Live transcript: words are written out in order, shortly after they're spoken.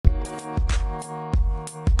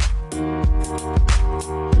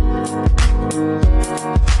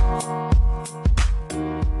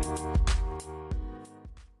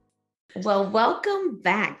Well, welcome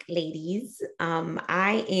back, ladies.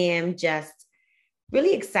 I am just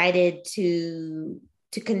really excited to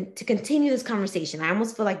continue this conversation. I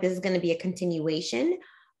almost feel like this is going to be a continuation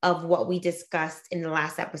of what we discussed in the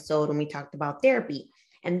last episode when we talked about therapy.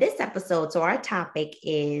 And this episode, so our topic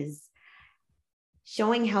is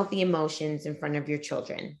showing healthy emotions in front of your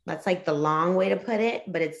children. That's like the long way to put it,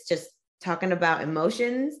 but it's just talking about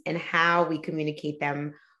emotions and how we communicate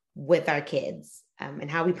them with our kids,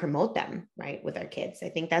 and how we promote them, right, with our kids. I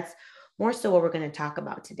think that's more so what we're going to talk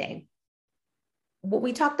about today. What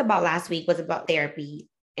we talked about last week was about therapy,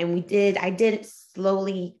 and I did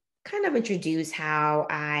slowly kind of introduce how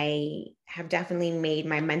I have definitely made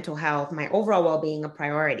my mental health, my overall well-being a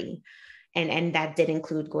priority. And that did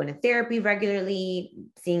include going to therapy regularly,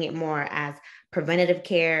 seeing it more as preventative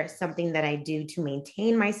care, something that I do to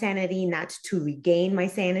maintain my sanity, not to regain my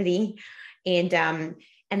sanity.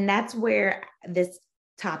 And that's where this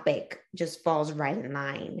topic just falls right in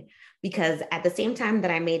line, because at the same time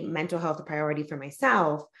that I made mental health a priority for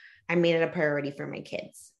myself, I made it a priority for my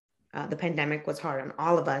kids. The pandemic was hard on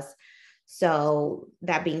all of us. So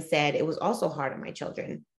that being said, it was also hard on my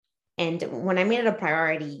children. And when I made it a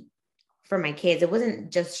priority for my kids, it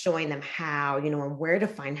wasn't just showing them how, and where to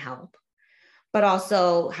find help, but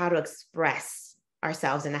also how to express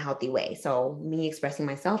ourselves in a healthy way. So me expressing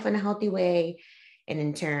myself in a healthy way, and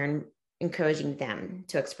in turn, encouraging them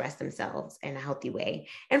to express themselves in a healthy way.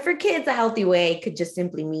 And for kids, a healthy way could just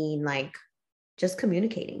simply mean like just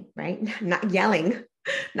communicating, right? Not yelling,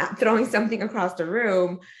 not throwing something across the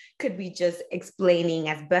room. Could be just explaining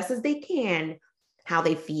as best as they can how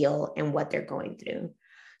they feel and what they're going through.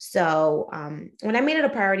 So when I made it a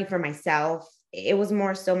priority for myself, it was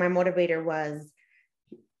more so my motivator was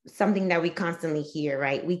something that we constantly hear,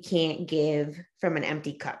 right? We can't give from an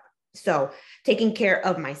empty cup. So taking care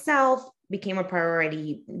of myself became a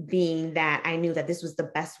priority, being that I knew that this was the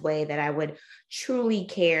best way that I would truly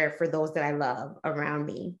care for those that I love around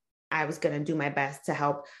me. I was going to do my best to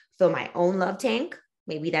help fill my own love tank.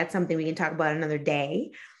 Maybe that's something we can talk about another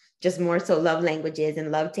day, just more so love languages and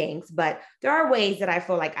love tanks. But there are ways that I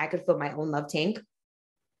feel like I could fill my own love tank.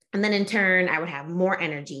 And then in turn, I would have more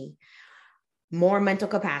energy, more mental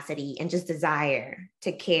capacity, and just desire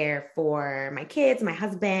to care for my kids, my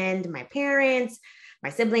husband, my parents, my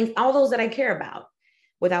siblings, all those that I care about,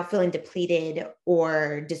 without feeling depleted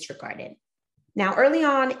or disregarded. Now, early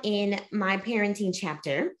on in my parenting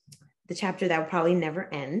chapter, the chapter that will probably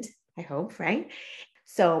never end, I hope, right?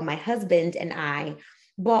 So my husband and I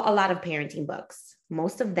bought a lot of parenting books.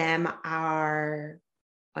 Most of them are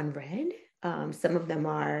unread. Some of them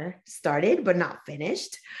are started, but not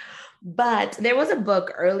finished. But there was a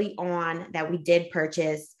book early on that we did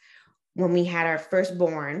purchase when we had our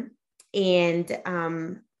firstborn. And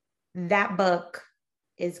that book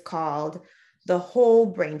is called The Whole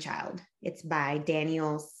Brain Child. It's by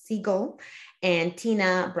Daniel Siegel and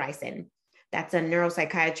Tina Bryson. That's a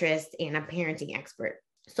neuropsychiatrist and a parenting expert.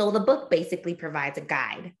 So the book basically provides a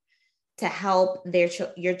guide to help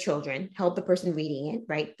your children, help the person reading it,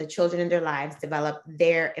 right? The children in their lives develop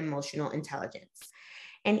their emotional intelligence.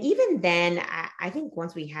 And even then, I think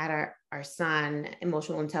once we had our son,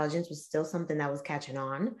 emotional intelligence was still something that was catching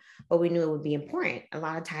on, but we knew it would be important. A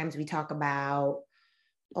lot of times we talk about,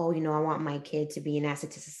 oh, I want my kid to be an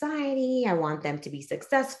asset to society. I want them to be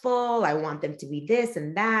successful. I want them to be this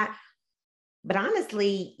and that. But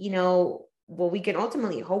honestly, what we can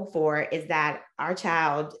ultimately hope for is that our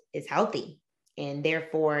child is healthy and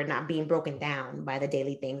therefore not being broken down by the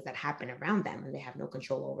daily things that happen around them and they have no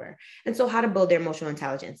control over. And so how to build their emotional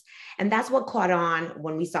intelligence. And that's what caught on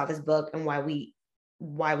when we saw this book and why we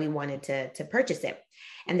wanted to purchase it.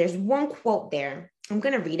 And there's one quote there. I'm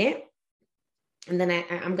going to read it. And then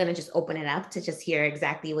I'm going to just open it up to just hear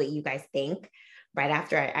exactly what you guys think right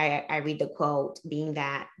after I read the quote, being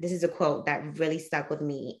that this is a quote that really stuck with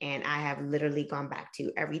me. And I have literally gone back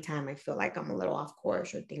to every time I feel like I'm a little off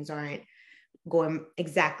course or things aren't going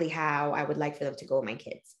exactly how I would like for them to go with my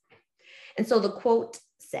kids. And so the quote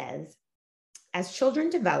says, as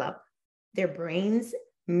children develop, their brains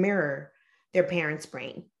mirror their parents'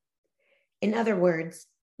 brain. In other words,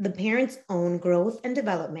 the parent's own growth and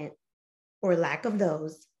development, or lack of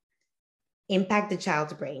those, impact the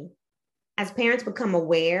child's brain. As parents become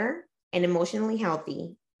aware and emotionally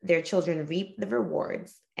healthy, their children reap the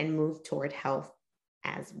rewards and move toward health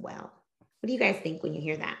as well. What do you guys think when you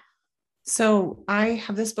hear that? So I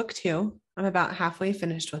have this book too. I'm about halfway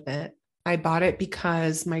finished with it. I bought it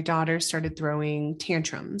because my daughter started throwing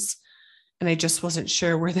tantrums. And I just wasn't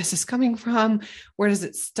sure where this is coming from. Where does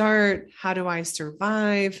it start? How do I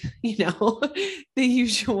survive? The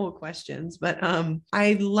usual questions. But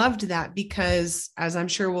I loved that because, as I'm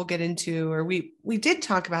sure we'll get into, or we did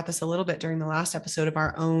talk about this a little bit during the last episode of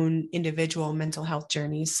our own individual mental health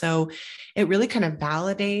journeys. So it really kind of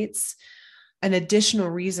validates an additional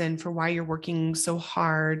reason for why you're working so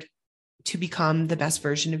hard to become the best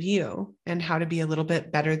version of you and how to be a little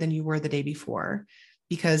bit better than you were the day before.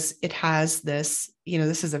 Because it has this,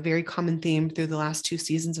 this is a very common theme through the last 2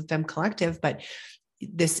 seasons of Femme Collective, but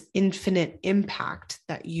this infinite impact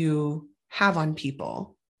that you have on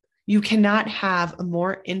people. You cannot have a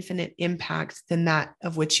more infinite impact than that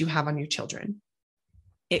of which you have on your children.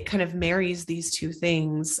 It kind of marries these 2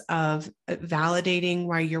 things of validating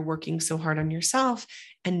why you're working so hard on yourself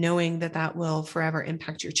and knowing that that will forever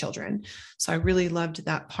impact your children. So I really loved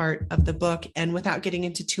that part of the book. And without getting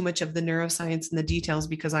into too much of the neuroscience and the details,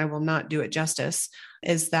 because I will not do it justice,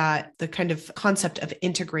 is that the kind of concept of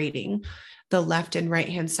integrating the left and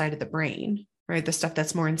right-hand side of the brain, right? The stuff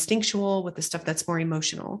that's more instinctual with the stuff that's more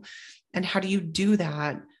emotional. And how do you do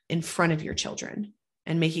that in front of your children?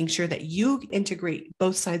 And making sure that you integrate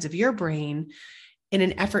both sides of your brain in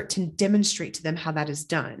an effort to demonstrate to them how that is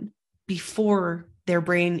done before their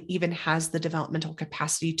brain even has the developmental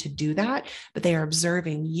capacity to do that, but they are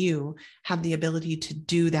observing you have the ability to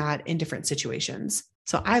do that in different situations.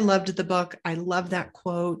 So I loved the book. I love that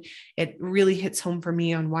quote. It really hits home for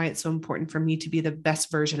me on why it's so important for me to be the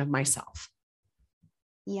best version of myself.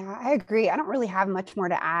 Yeah, I agree. I don't really have much more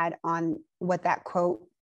to add on what that quote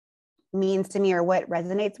means to me or what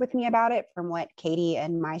resonates with me about it from what Katie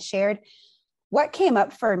and Mai shared. What came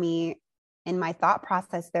up for me in my thought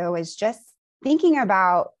process, though, is just thinking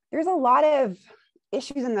about there's a lot of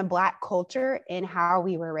issues in the Black culture in how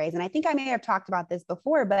we were raised. And I think I may have talked about this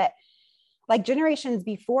before, but like generations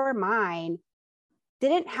before mine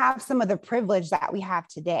didn't have some of the privilege that we have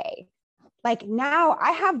today. Like now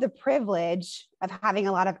I have the privilege of having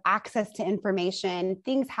a lot of access to information.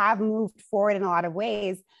 Things have moved forward in a lot of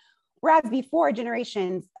ways. Whereas before,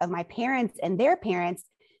 generations of my parents and their parents,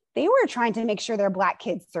 they were trying to make sure their Black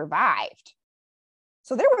kids survived.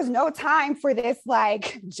 So there was no time for this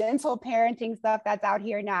like gentle parenting stuff that's out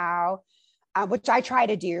here now, which I try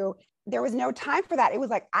to do. There was no time for that. It was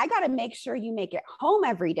like, I got to make sure you make it home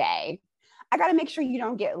every day. I got to make sure you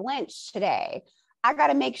don't get lynched today. I got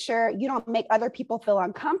to make sure you don't make other people feel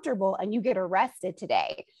uncomfortable and you get arrested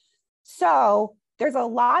today. So there's a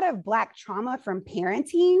lot of Black trauma from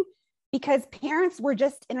parenting because parents were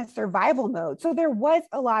just in a survival mode. So there was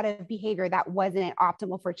a lot of behavior that wasn't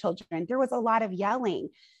optimal for children. There was a lot of yelling.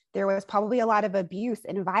 There was probably a lot of abuse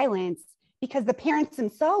and violence because the parents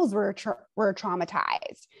themselves were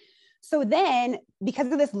traumatized. So then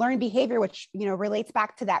because of this learned behavior, which, relates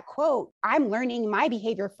back to that quote, I'm learning my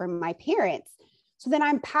behavior from my parents. So then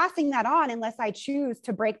I'm passing that on unless I choose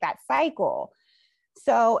to break that cycle.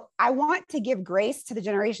 So I want to give grace to the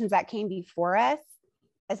generations that came before us,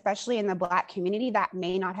 especially in the Black community that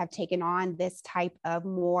may not have taken on this type of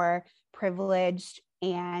more privileged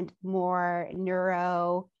and more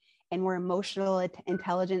neuro and more emotional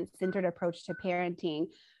intelligence centered approach to parenting.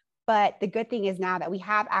 But the good thing is now that we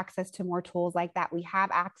have access to more tools like that, we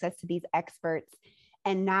have access to these experts,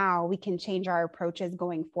 and now we can change our approaches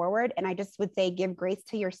going forward. And I just would say give grace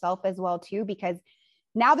to yourself as well too, because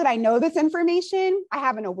now that I know this information, I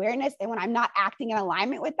have an awareness. And when I'm not acting in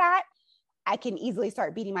alignment with that, I can easily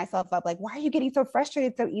start beating myself up. Like, why are you getting so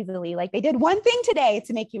frustrated so easily? Like they did one thing today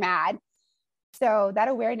to make you mad. So that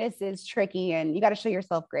awareness is tricky and you got to show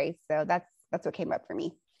yourself grace. So that's what came up for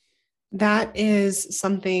me. That is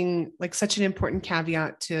something like such an important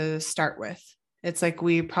caveat to start with. It's like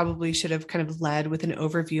we probably should have kind of led with an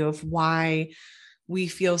overview of why we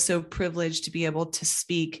feel so privileged to be able to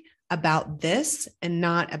speak about this and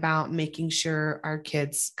not about making sure our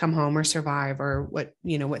kids come home or survive or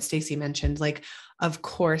what Stacey mentioned. Like, of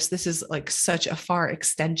course, this is like such a far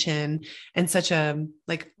extension and such a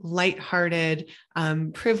like lighthearted,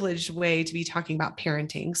 privileged way to be talking about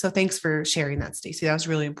parenting. So thanks for sharing that, Stacey. That was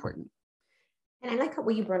really important. And I like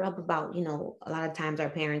what you brought up about, a lot of times our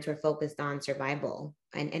parents were focused on survival.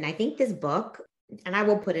 And I think this book, and I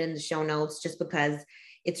will put it in the show notes just because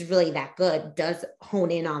it's really that good, does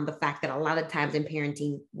hone in on the fact that a lot of times in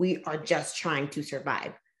parenting, we are just trying to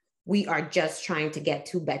survive. We are just trying to get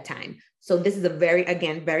to bedtime. So this is a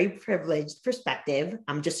very privileged perspective.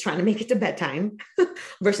 I'm just trying to make it to bedtime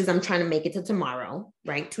versus I'm trying to make it to tomorrow,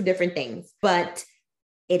 right? 2 different things. But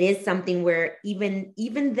it is something where even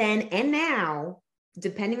then and now,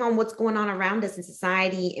 depending on what's going on around us in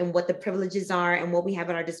society and what the privileges are and what we have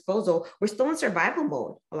at our disposal, we're still in survival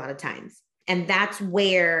mode a lot of times. And that's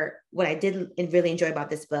where what I did really enjoy about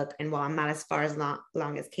this book, and while I'm not as far as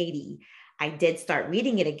long as Katie, I did start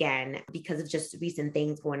reading it again because of just recent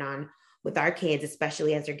things going on with our kids,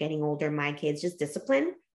 especially as they're getting older. My kids, just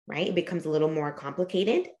discipline, right? It becomes a little more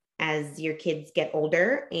complicated as your kids get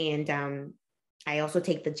older. And I also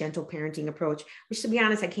take the gentle parenting approach, which, to be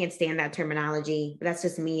honest, I can't stand that terminology. But that's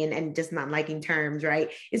just me and just not liking terms, right?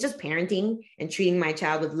 It's just parenting and treating my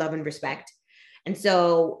child with love and respect. And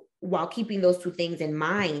so while keeping those two things in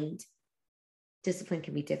mind, discipline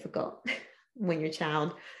can be difficult when your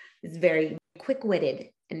child is very quick-witted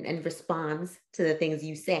and responds to the things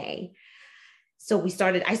you say. So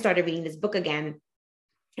I started reading this book again.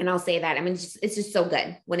 And I'll say that, I mean, it's just so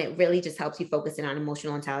good when it really just helps you focus in on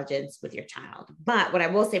emotional intelligence with your child. But what I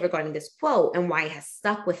will say regarding this quote and why it has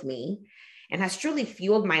stuck with me and has truly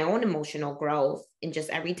fueled my own emotional growth, and just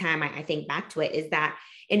every time I think back to it, is that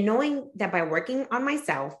in knowing that by working on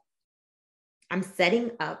myself, I'm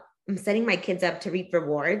setting my kids up to reap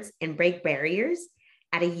rewards and break barriers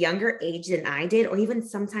at a younger age than I did, or even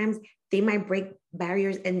sometimes they might break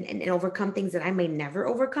barriers and overcome things that I may never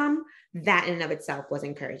overcome. That in and of itself was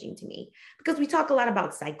encouraging to me, because we talk a lot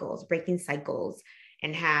about cycles, breaking cycles,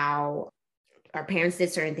 and how our parents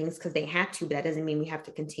did certain things because they had to, but that doesn't mean we have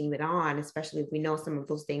to continue it on, especially if we know some of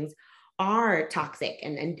those things are toxic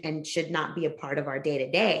and should not be a part of our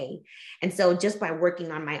day-to-day. And so just by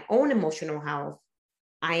working on my own emotional health,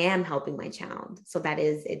 I am helping my child. So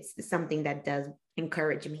it's something that does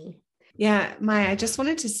encourage me. Yeah, Maya, I just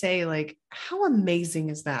wanted to say, like, how amazing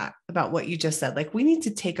is that about what you just said? Like, we need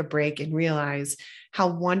to take a break and realize how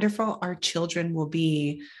wonderful our children will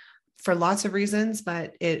be for lots of reasons,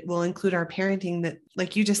 but it will include our parenting that,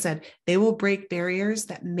 like you just said, they will break barriers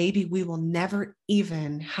that maybe we will never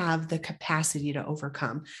even have the capacity to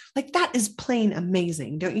overcome. Like, that is plain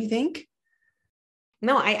amazing, don't you think?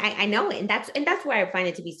 No, I know it. And that's why I find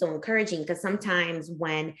it to be so encouraging, because sometimes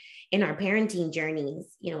when in our parenting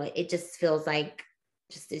journeys, it just feels like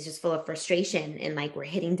it's just full of frustration, and like we're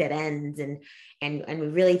hitting dead ends, and we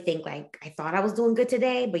really think like, I thought I was doing good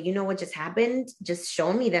today, but you know what just happened? Just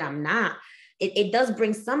show me that I'm not. It does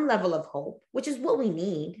bring some level of hope, which is what we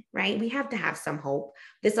need, right? We have to have some hope.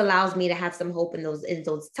 This allows me to have some hope in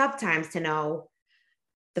those tough times, to know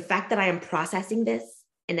the fact that I am processing this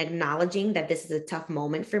and acknowledging that this is a tough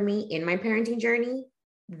moment for me in my parenting journey.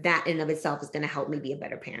 That in and of itself is going to help me be a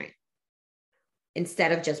better parent,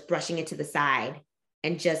 instead of just brushing it to the side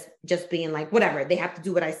and just being like, whatever, they have to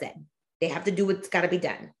do what I said. They have to do what's got to be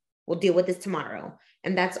done. We'll deal with this tomorrow.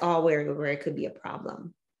 And that's all where it could be a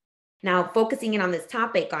problem. Now, focusing in on this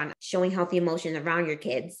topic on showing healthy emotions around your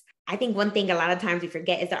kids, I think one thing a lot of times we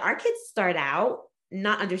forget is that our kids start out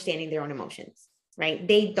not understanding their own emotions, right?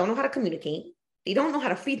 They don't know how to communicate. They don't know how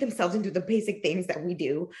to feed themselves into the basic things that we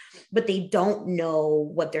do, but they don't know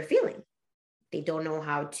what they're feeling. They don't know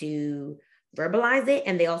how to verbalize it,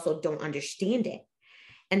 and they also don't understand it.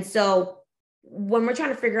 And so when we're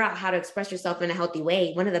trying to figure out how to express yourself in a healthy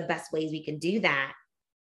way, one of the best ways we can do that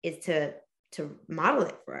is to model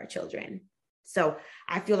it for our children. So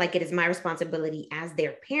I feel like it is my responsibility as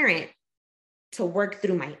their parent to work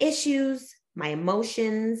through my issues, my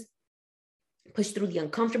emotions, push through the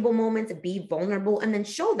uncomfortable moments, be vulnerable, and then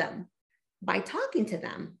show them by talking to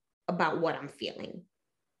them about what I'm feeling,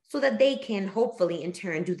 so that they can hopefully in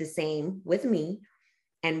turn do the same with me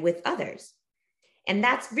and with others. And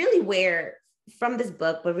that's really where, from this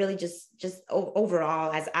book, but really just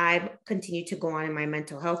overall, as I've continued to go on in my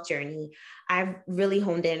mental health journey, I've really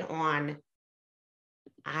honed in on,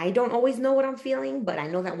 I don't always know what I'm feeling, but I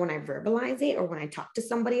know that when I verbalize it or when I talk to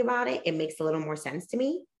somebody about it, it makes a little more sense to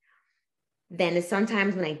me. Then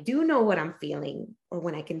sometimes when I do know what I'm feeling, or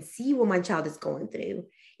when I can see what my child is going through,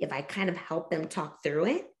 if I kind of help them talk through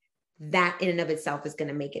it, that in and of itself is going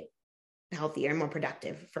to make it healthier and more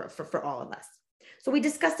productive for all of us. So we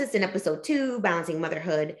discussed this in episode 2, balancing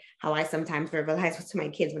motherhood, how I sometimes verbalize to my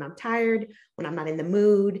kids when I'm tired, when I'm not in the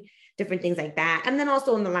mood, different things like that. And then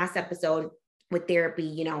also in the last episode with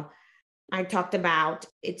therapy, I talked about,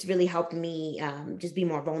 it's really helped me just be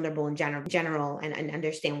more vulnerable in general and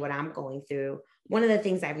understand what I'm going through. One of the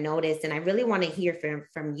things I've noticed, and I really want to hear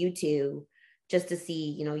from you two, just to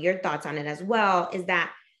see, your thoughts on it as well, is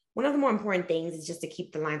that one of the more important things is just to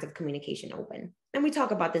keep the lines of communication open. And we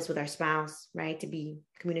talk about this with our spouse, right? To be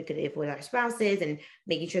communicative with our spouses and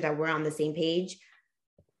making sure that we're on the same page.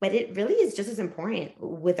 But it really is just as important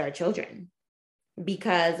with our children,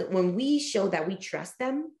 because when we show that we trust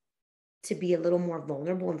them to be a little more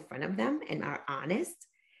vulnerable in front of them and are honest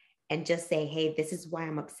and just say, hey, this is why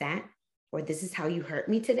I'm upset, or this is how you hurt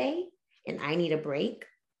me today, and I need a break,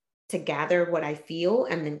 to gather what I feel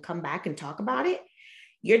and then come back and talk about it.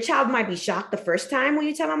 Your child might be shocked the first time when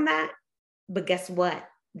you tell them that, but guess what?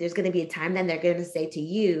 There's going to be a time then they're going to say to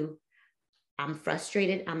you, I'm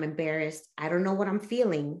frustrated, I'm embarrassed, I don't know what I'm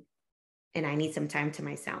feeling, and I need some time to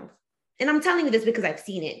myself. And I'm telling you this because I've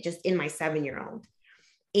seen it just in my 7-year-old.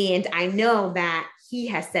 And I know that he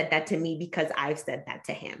has said that to me because I've said that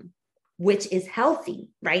to him, which is healthy,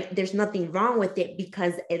 right? There's nothing wrong with it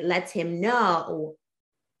because it lets him know,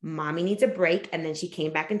 mommy needs a break. And then she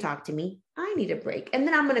came back and talked to me. I need a break. And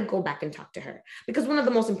then I'm going to go back and talk to her. Because one of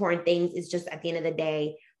the most important things is just at the end of the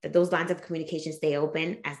day, that those lines of communication stay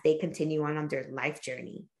open as they continue on their life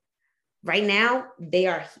journey. Right now, they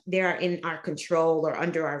are in our control or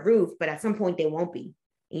under our roof, but at some point they won't be.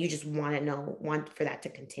 And you just want for that to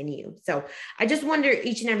continue. So I just wonder,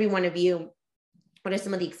 each and every one of you, what are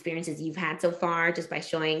some of the experiences you've had so far, just by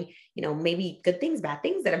showing, maybe good things, bad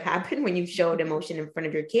things that have happened when you've showed emotion in front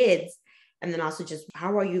of your kids? And then also just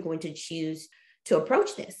how are you going to choose to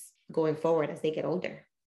approach this going forward as they get older?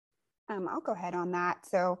 I'll go ahead on that.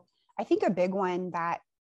 So I think a big one that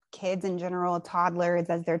kids in general, toddlers,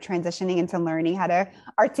 as they're transitioning into learning how to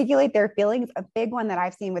articulate their feelings, a big one that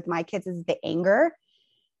I've seen with my kids is the anger.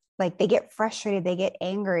 Like they get frustrated, they get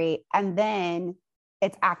angry, and then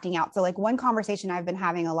it's acting out. So like one conversation I've been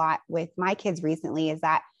having a lot with my kids recently is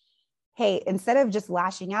that, hey, instead of just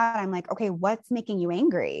lashing out, I'm like, okay, what's making you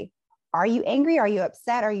angry? Are you angry? Are you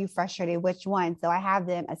upset? Are you frustrated? Which one? So I have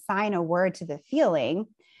them assign a word to the feeling.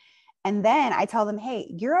 And then I tell them, hey,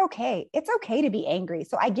 you're okay. It's okay to be angry.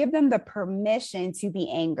 So I give them the permission to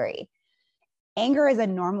be angry. Anger is a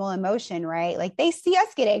normal emotion, right? Like they see us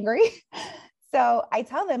get angry. So I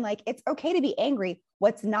tell them, like, it's okay to be angry.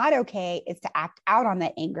 What's not okay is to act out on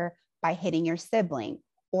that anger by hitting your sibling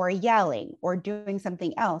or yelling or doing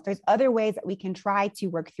something else. There's other ways that we can try to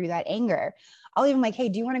work through that anger. I'll even like, hey,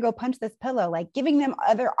 do you want to go punch this pillow? Like giving them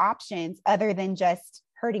other options other than just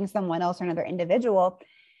hurting someone else or another individual.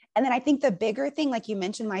 And then I think the bigger thing, like you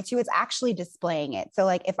mentioned, Mai too, is actually displaying it. So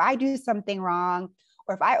like if I do something wrong,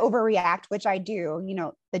 or if I overreact, which I do,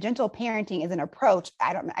 the gentle parenting is an approach.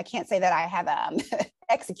 I can't say that I have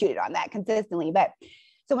executed on that consistently, but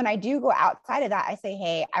so when I do go outside of that, I say,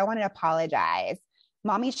 hey, I want to apologize.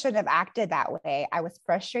 Mommy shouldn't have acted that way. I was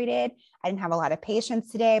frustrated. I didn't have a lot of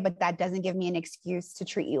patience today, but that doesn't give me an excuse to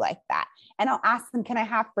treat you like that. And I'll ask them, can I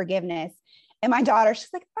have forgiveness? And my daughter, she's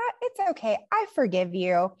like, it's okay. I forgive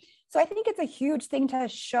you. So I think it's a huge thing to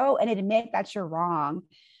show and admit that you're wrong,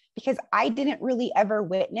 because I didn't really ever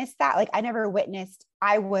witness that. Like I never witnessed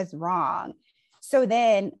I was wrong. So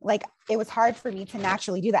then like, it was hard for me to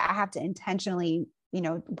naturally do that. I have to intentionally,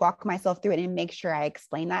 walk myself through it and make sure I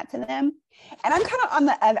explain that to them. And I'm kind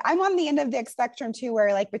of I'm on the end of the spectrum too,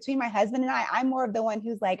 where like between my husband and I'm more of the one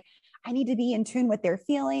who's like, I need to be in tune with their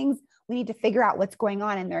feelings. We need to figure out what's going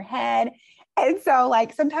on in their head. And so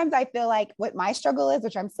like, sometimes I feel like what my struggle is,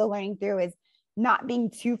 which I'm still learning through, is not being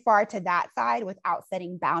too far to that side without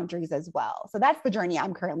setting boundaries as well. So that's the journey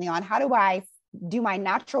I'm currently on. How do I do my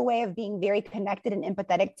natural way of being very connected and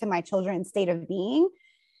empathetic to my children's state of being,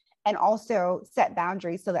 and also set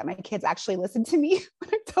boundaries so that my kids actually listen to me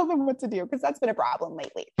when I tell them what to do? Because that's been a problem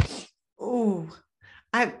lately. Oh,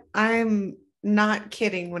 I'm not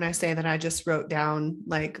kidding when I say that I just wrote down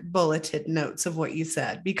like bulleted notes of what you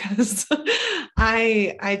said, because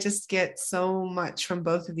I just get so much from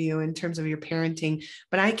both of you in terms of your parenting,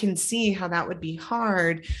 but I can see how that would be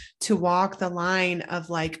hard to walk the line of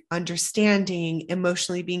like understanding,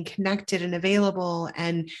 emotionally being connected and available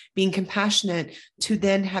and being compassionate, to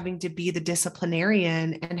then having to be the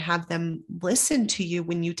disciplinarian and have them listen to you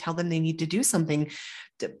when you tell them they need to do something.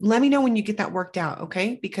 Let me know when you get that worked out.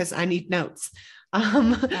 Okay. Because I need notes.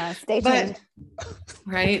 Stay tuned.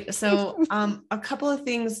 Right. So, a couple of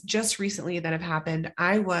things just recently that have happened.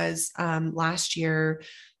 I was, last year,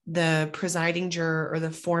 the presiding juror or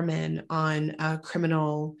the foreman on a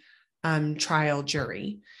criminal, trial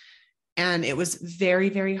jury. And it was very,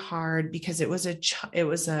 very hard because it was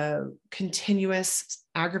a continuous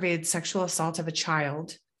aggravated sexual assault of a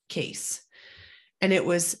child case. And it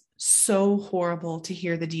was so horrible to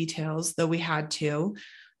hear the details, though we had to.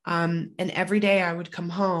 And every day I would come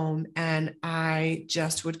home and I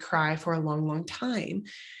just would cry for a long, long time.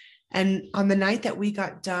 And on the night that we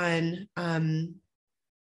got done, at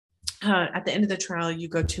the end of the trial, you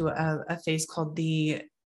go to a phase called the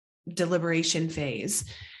deliberation phase.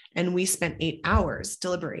 And we spent 8 hours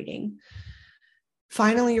deliberating,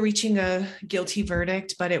 finally reaching a guilty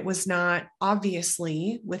verdict, but it was not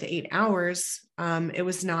obviously with 8 hours. It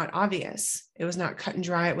was not obvious. It was not cut and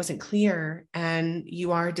dry. It wasn't clear. And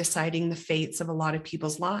you are deciding the fates of a lot of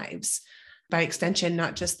people's lives. by extension,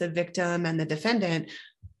 not just the victim and the defendant,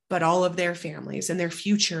 but all of their families and their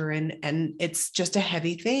future. And it's just a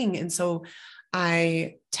heavy thing. And so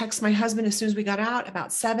I text my husband as soon as we got out,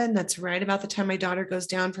 about 7. That's right about the time my daughter goes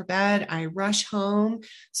down for bed. I rush home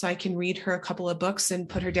so I can read her a couple of books and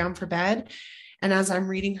put her down for bed. And as I'm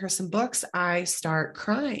reading her some books, I start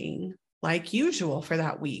crying like usual for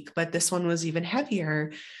that week, but this one was even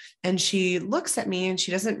heavier. And she looks at me and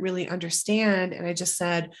she doesn't really understand. And I just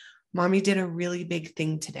said, Mommy did a really big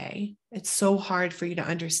thing today. It's so hard for you to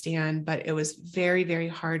understand, but it was very, very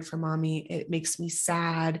hard for Mommy. It makes me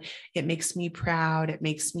sad. It makes me proud. It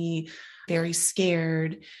makes me very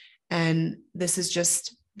scared. And this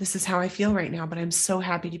is how I feel right now, but I'm so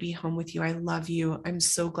happy to be home with you. I love you. I'm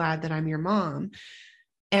so glad that I'm your mom.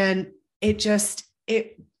 And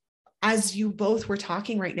as you both were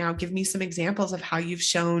talking right now, give me some examples of how you've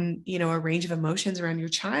shown, a range of emotions around your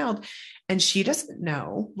child. And she doesn't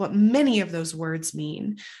know what many of those words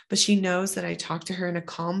mean, but she knows that I talked to her in a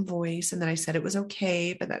calm voice and that I said it was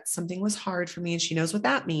okay, but that something was hard for me. And she knows what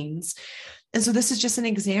that means. And so this is just an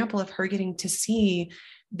example of her getting to see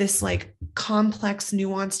this like complex,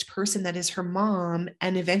 nuanced person that is her mom.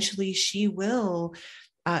 And eventually she will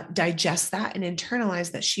digest that and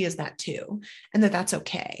internalize that she is that too, and that that's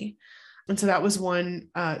okay. And so that was one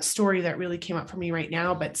story that really came up for me right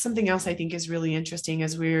now. But something else I think is really interesting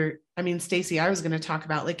as Stacey, I was going to talk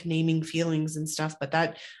about like naming feelings and stuff,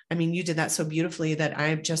 but you did that so beautifully that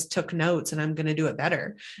I just took notes and I'm going to do it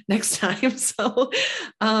better next time. So,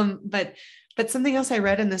 but something else I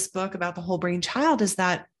read in this book about the whole brain child is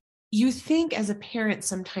that you think as a parent,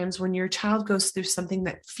 sometimes when your child goes through something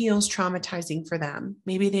that feels traumatizing for them,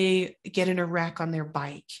 maybe they get in a wreck on their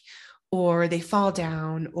bike, or they fall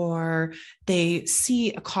down, or they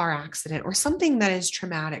see a car accident or something that is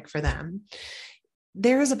traumatic for them.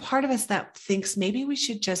 There is a part of us that thinks maybe we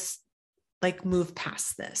should just like move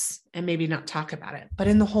past this and maybe not talk about it. But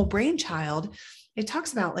in the whole brain child, it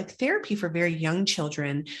talks about like therapy for very young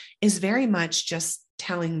children is very much just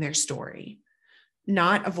telling their story,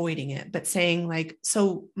 not avoiding it, but saying like,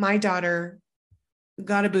 so my daughter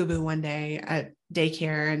got a boo-boo one day at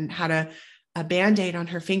daycare and had a Band-Aid on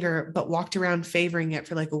her finger, but walked around favoring it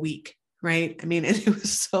for like a week. Right. It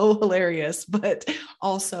was so hilarious, but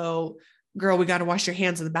also, girl, we got to wash your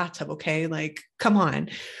hands in the bathtub. Okay. Like, come on.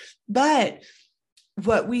 But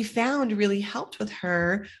what we found really helped with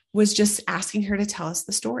her was just asking her to tell us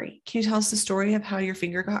the story. Can you tell us the story of how your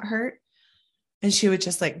finger got hurt? And she would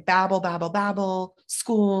just like babble, babble, babble,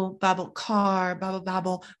 school, babble, car, babble,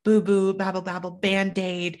 babble, boo-boo, babble, babble,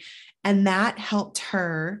 Band-Aid. And that helped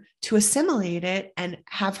her to assimilate it and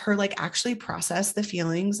have her like actually process the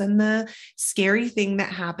feelings and the scary thing that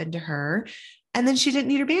happened to her. And then she didn't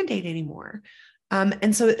need her Band-Aid anymore.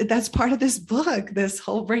 And so that's part of this book, this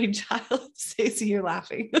whole brain child. Stacey, you're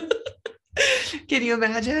laughing. Can you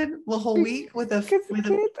imagine the whole week with kids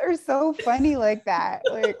are so funny like that.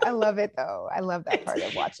 Like, I love it though. I love that part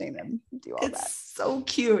of watching them do all that. It's so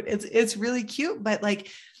cute. It's really cute, but like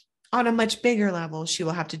on a much bigger level, she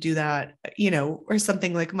will have to do that, or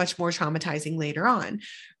something like much more traumatizing later on.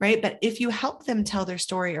 Right. But if you help them tell their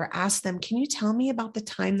story or ask them, can you tell me about the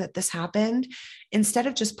time that this happened? Instead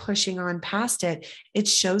of just pushing on past it, it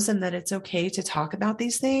shows them that it's okay to talk about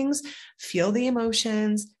these things, feel the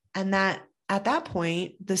emotions, and that at that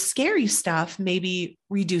point, the scary stuff maybe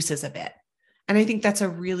reduces a bit. And I think that's a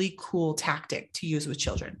really cool tactic to use with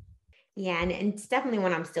children. Yeah. And it's definitely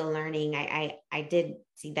one I'm still learning. I did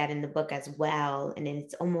see that in the book as well. And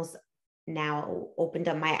it's almost now opened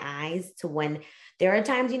up my eyes to when there are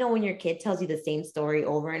times, when your kid tells you the same story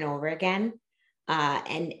over and over again.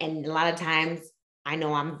 And a lot of times I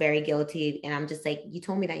know I'm very guilty and I'm just like, you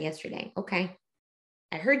told me that yesterday. Okay.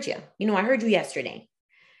 I heard you. I heard you yesterday.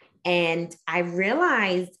 And I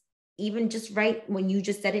realized even just right when you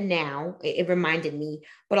just said it now, it reminded me,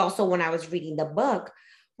 but also when I was reading the book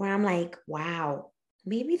where I'm like, wow,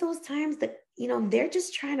 maybe those times that, they're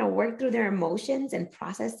just trying to work through their emotions and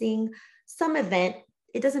processing some event.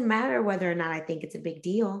 It doesn't matter whether or not I think it's a big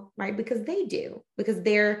deal, right? Because they do, because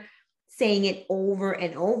they're saying it over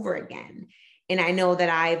and over again. And I know that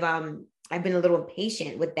I've been a little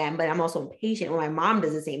impatient with them, but I'm also impatient when my mom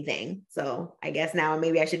does the same thing. So I guess now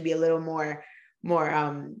maybe I should be a little more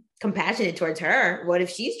compassionate towards her. What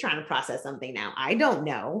if she's trying to process something now? I don't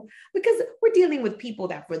know, because we're dealing with people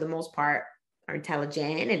that for the most part are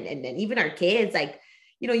intelligent and even our kids, like,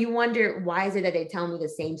 you wonder, why is it that they tell me the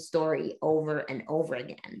same story over and over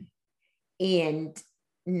again? And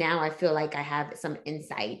now I feel like I have some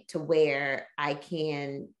insight to where I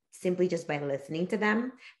can simply just by listening to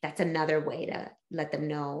them, that's another way to let them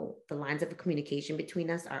know the lines of communication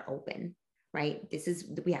between us are open. right?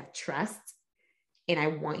 We have trust. And I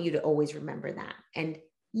want you to always remember that. And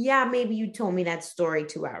yeah, maybe you told me that story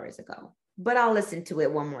 2 hours ago, but I'll listen to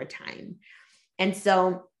it one more time. And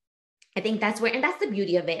so I think that's where, and that's the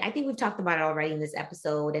beauty of it. I think we've talked about it already in this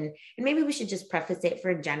episode, and maybe we should just preface it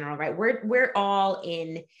for general, right? We're all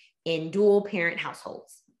in dual parent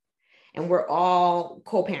households, and we're all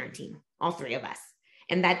co-parenting, all three of us.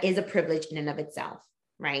 And that is a privilege in and of itself,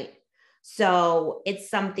 right? So it's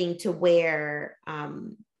something to where,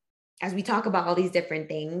 as we talk about all these different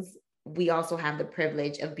things, we also have the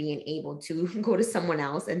privilege of being able to go to someone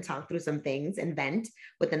else and talk through some things and vent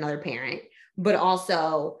with another parent, but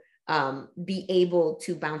also be able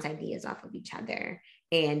to bounce ideas off of each other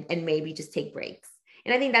and maybe just take breaks.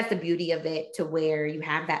 And I think that's the beauty of it, to where you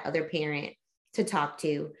have that other parent to talk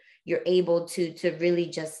to. You're able to really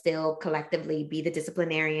just still collectively be the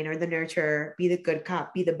disciplinarian or the nurturer, be the good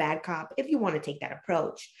cop, be the bad cop, if you want to take that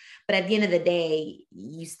approach. But at the end of the day,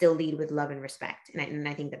 you still lead with love and respect. And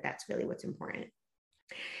I think that that's really what's important.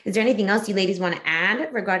 Is there anything else you ladies want to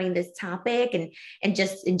add regarding this topic and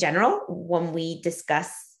just in general when we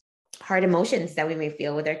discuss hard emotions that we may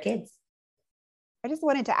feel with our kids? I just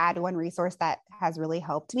wanted to add one resource that has really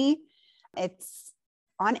helped me. It's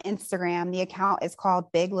on Instagram. The account is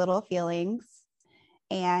called Big Little Feelings.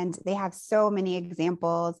 And they have so many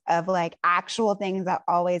examples of like actual things that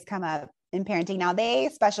always come up in parenting. Now they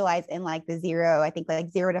specialize in like the 0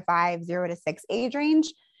 to 5, 0 to 6 age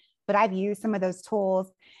range, but I've used some of those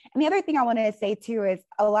tools. And the other thing I wanted to say too is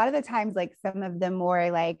a lot of the times, like some of the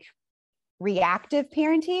more like reactive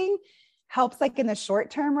parenting helps like in the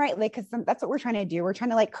short term, right? Like, cause that's what we're trying to do. We're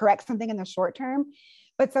trying to like correct something in the short term,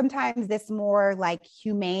 but sometimes this more like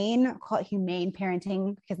humane, I'll call it humane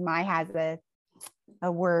parenting, because my has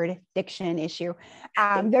a word diction issue.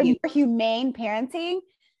 The more humane parenting,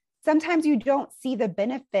 sometimes you don't see the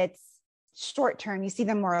benefits short term, you see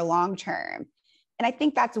them more long term. And I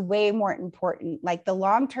think that's way more important. Like the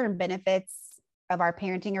long-term benefits of our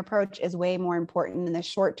parenting approach is way more important than the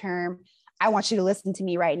short term. I want you to listen to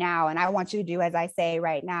me right now, and I want you to do as I say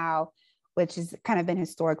right now, which has kind of been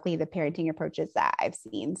historically the parenting approaches that I've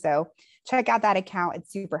seen. So check out that account.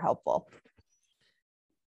 It's super helpful.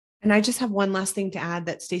 And I just have one last thing to add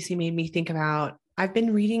that Stacy made me think about. I've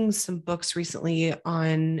been reading some books recently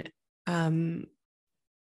on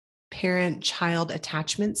parent-child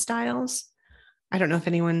attachment styles. I don't know if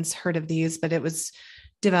anyone's heard of these, but it was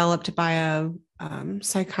developed by a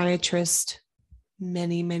psychiatrist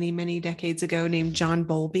many, many, many decades ago named John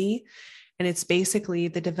Bowlby. And it's basically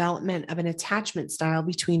the development of an attachment style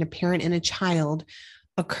between a parent and a child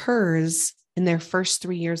occurs in their first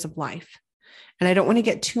 3 years of life. And I don't want to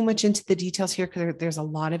get too much into the details here because there's a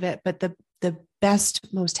lot of it, but the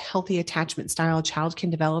best, most healthy attachment style a child can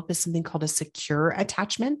develop is something called a secure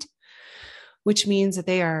attachment, which means that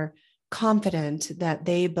they are confident, that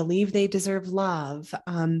they believe they deserve love,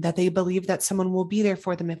 that they believe that someone will be there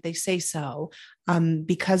for them if they say so,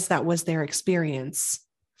 because that was their experience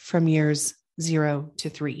from years 0 to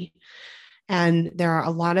 3. And there are a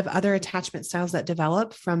lot of other attachment styles that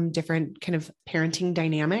develop from different kind of parenting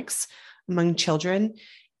dynamics among children.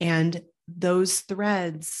 And those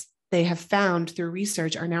threads they have found through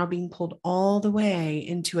research are now being pulled all the way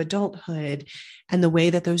into adulthood and the way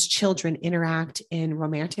that those children interact in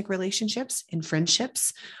romantic relationships, in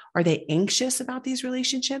friendships. Are they anxious about these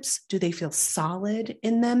relationships? Do they feel solid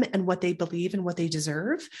in them and what they believe and what they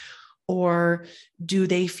deserve? Or do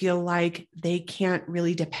they feel like they can't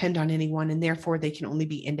really depend on anyone and therefore they can only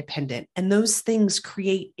be independent? And those things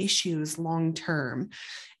create issues long term.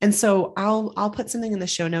 And so I'll put something in the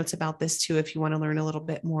show notes about this too, if you want to learn a little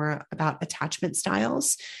bit more about attachment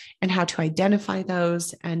styles and how to identify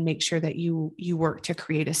those and make sure that you work to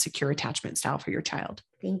create a secure attachment style for your child.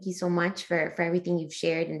 Thank you so much for everything you've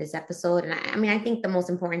shared in this episode. And I think the most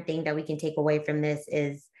important thing that we can take away from this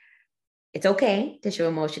is it's okay to show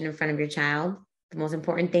emotion in front of your child. The most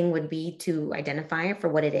important thing would be to identify it for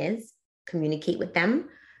what it is, communicate with them,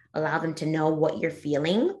 allow them to know what you're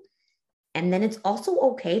feeling. And then it's also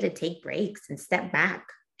okay to take breaks and step back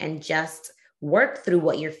and just work through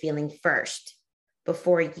what you're feeling first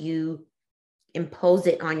before you impose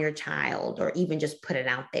it on your child or even just put it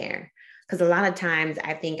out there. Because a lot of times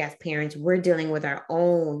I think as parents, we're dealing with our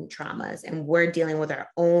own traumas and we're dealing with our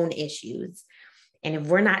own issues. And if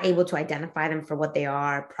we're not able to identify them for what they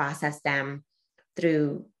are, process them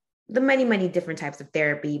through the many, many different types of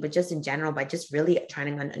therapy, but just in general, by just really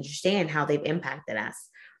trying to understand how they've impacted us,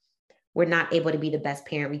 we're not able to be the best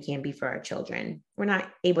parent we can be for our children. We're not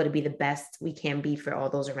able to be the best we can be for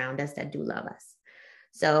all those around us that do love us.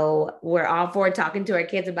 So we're all for talking to our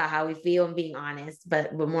kids about how we feel and being honest,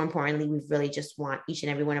 but more importantly, we really just want each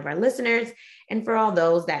and every one of our listeners, and for all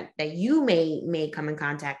those that you may come in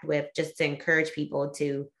contact with, just to encourage people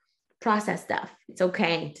to process stuff. It's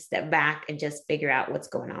okay to step back and just figure out what's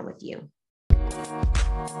going on with you.